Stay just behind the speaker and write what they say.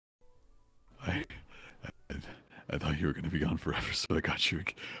I thought you were gonna be gone forever, so I got you.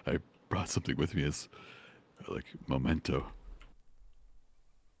 I brought something with me as, like, memento.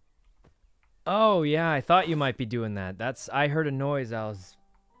 Oh yeah, I thought you might be doing that. I heard a noise. I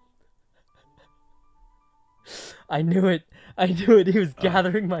knew it. I knew it. He was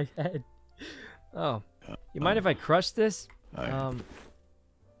gathering my head. Oh, you mind if I crush this? I...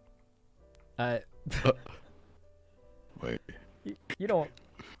 Wait. You don't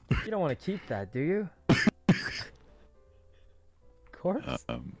want to keep that, do you? Corpse?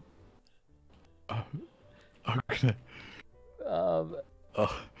 Okay. I'll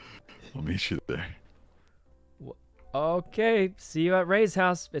meet you there. Okay, see you at Ray's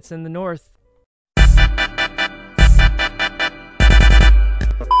house. It's in the north.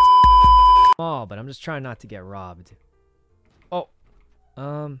 Oh, but I'm just trying not to get robbed. Oh,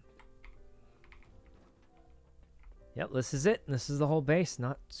 yep, this is it. This is the whole base.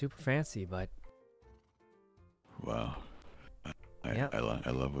 Not super fancy, but Wow. I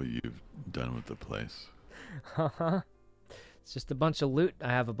love what you've done with the place. It's just a bunch of loot. I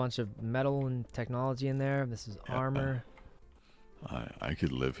have a bunch of metal and technology in there. This is armor. I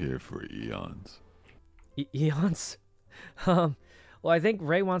could live here for eons. Eons? Well, I think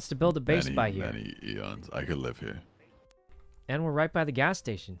Ray wants to build a base by here. Many eons. I could live here. And we're right by the gas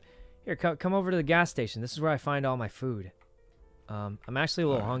station. Here, come over to the gas station. This is where I find all my food. I'm actually a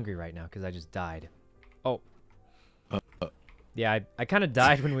little hungry right now because I just died. Oh. Yeah, I kind of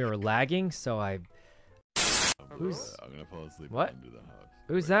died when we were lagging, so I... I'm gonna fall asleep What? under the house.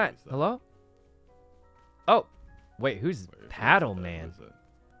 Who's that? Hello? Oh, wait, who's Paddle Man?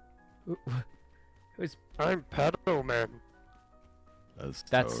 Who's... I'm Paddle Man. That's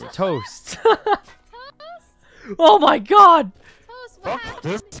Toast. Toast. Oh my god! Toast, Fuck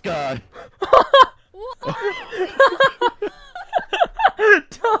this guy.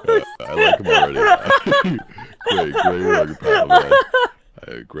 Toast. I like him already. Great work, Paddle Man.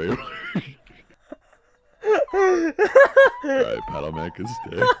 Great work. Alright, Paddle Man can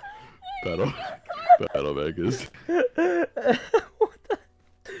stay. Paddle Man can stay. What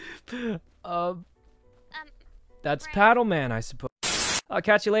the... That's Paddle Man, I suppose. I'll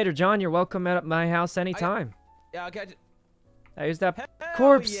catch you later, John. You're welcome at my house anytime. Yeah, I'll catch you. Here's that Hell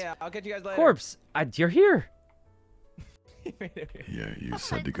corpse. Yeah, I'll catch you guys later. Corpse. You're here. Yeah, you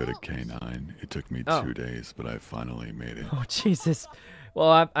said to go to K9. It took me 2 days, but I finally made it. Oh, Jesus.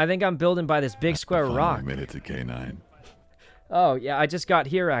 Well, I think I'm building by this big square rock. I made it to K9. Oh, yeah, I just got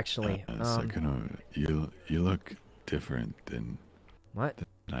here, actually. Sykkuno', you look different than... What?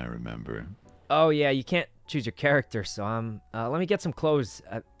 Than I remember. Oh, yeah, you can't choose your character, so let me get some clothes.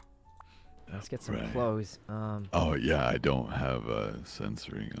 Let's get some clothes. Oh, yeah, I don't have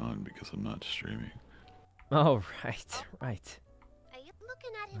censoring on because I'm not streaming. Oh, right. Are you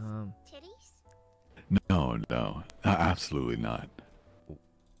looking at his titties? No, absolutely not.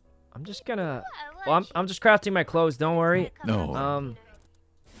 I'm just gonna... Well, I'm just crafting my clothes, don't worry. No.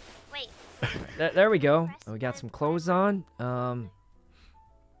 Wait. There we go. We got some clothes on. Why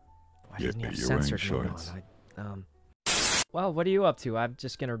doesn't he have you're wearing censored mode shorts. on? Well, what are you up to? I'm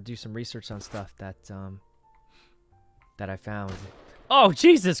just gonna do some research on stuff that I found. Oh,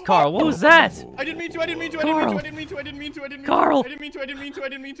 Jesus, Carl, what was that? I didn't mean to, Carl!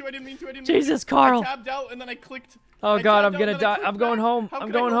 Jesus, Carl! I tabbed out and then I clicked. Oh God, I'm gonna die. I'm going home.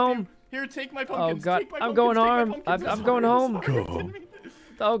 I'm going home. Here, take my pumpkins. Oh God, I'm going home. I'm going home. Go.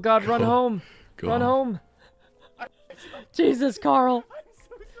 Oh God, run home. Run home. Jesus, Carl.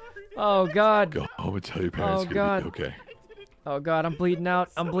 Oh God. Go home and tell your parents Oh God. Okay. Oh God, I'm bleeding out.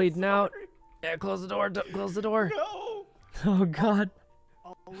 I'm bleeding out. Yeah, close the door. Close the door. No. Oh God.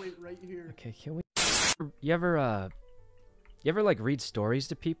 I'll wait right here. Okay, can we? You ever like read stories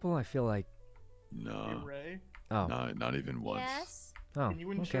to people? I feel like. No. Ray? Oh. Not even once. Yes. Oh. Can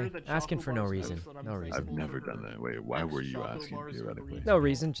you ensure Okay. that Asking chocolate for no bars reason. toast that I'm No reason. I've never done that. Wait, why were you Chocolate asking bars theoretically? No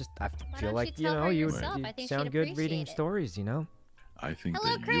reason. Just I feel don't like you tell her you yourself? I think she'd sound good reading appreciate it. stories. You know. I think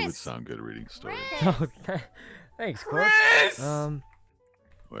Hello, that you would Chris. sound good reading stories. Oh, thanks, Corp. Wait. Sorry,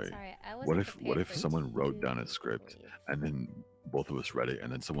 I What wasn't if prepared for someone you wrote to down a script leave. and then both of us read it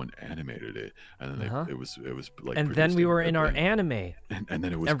and then someone animated it and then it was like And then we produced were in our and anime. and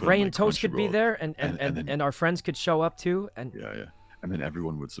then it was And put on, Ray like, and Toast could be Crunchyroll. there, then- and our friends could show up too. And yeah. And then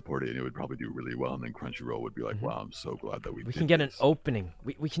everyone would support it and it would probably do really well and then Crunchyroll would be like, wow, I'm so glad that we we did can get an this. opening.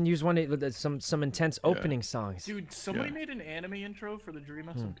 We can use some intense opening songs. Dude, somebody Yeah. made an anime intro for the Dream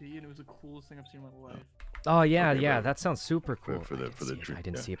SMP, and it was the coolest thing I've seen in my life. Oh yeah, Okay, yeah, right. that sounds super cool. for I the- didn't for the see it. dream- I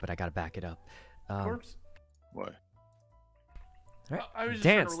didn't yeah. see it, but I gotta back it up. Corpse. Why? All right. I was just trying to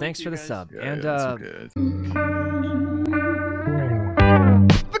Dance, relate thanks to for you the guys. sub. Yeah, And yeah, it's okay.